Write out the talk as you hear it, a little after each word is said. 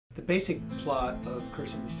The basic plot of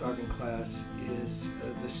Curse of the Starving Class is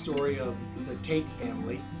the story of the Tate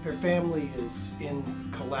family. Their family is in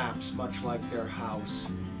collapse, much like their house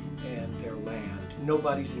and their land.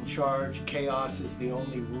 Nobody's in charge, chaos is the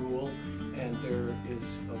only rule, and there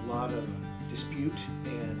is a lot of dispute,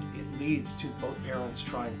 and it leads to both parents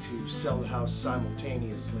trying to sell the house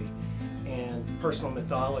simultaneously, and personal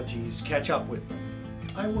mythologies catch up with them.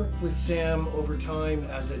 I worked with Sam over time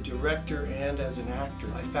as a director and as an actor.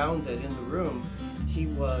 I found that in the room he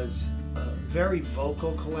was a very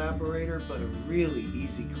vocal collaborator, but a really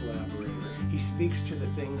easy collaborator. He speaks to the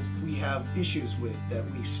things we have issues with, that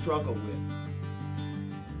we struggle with.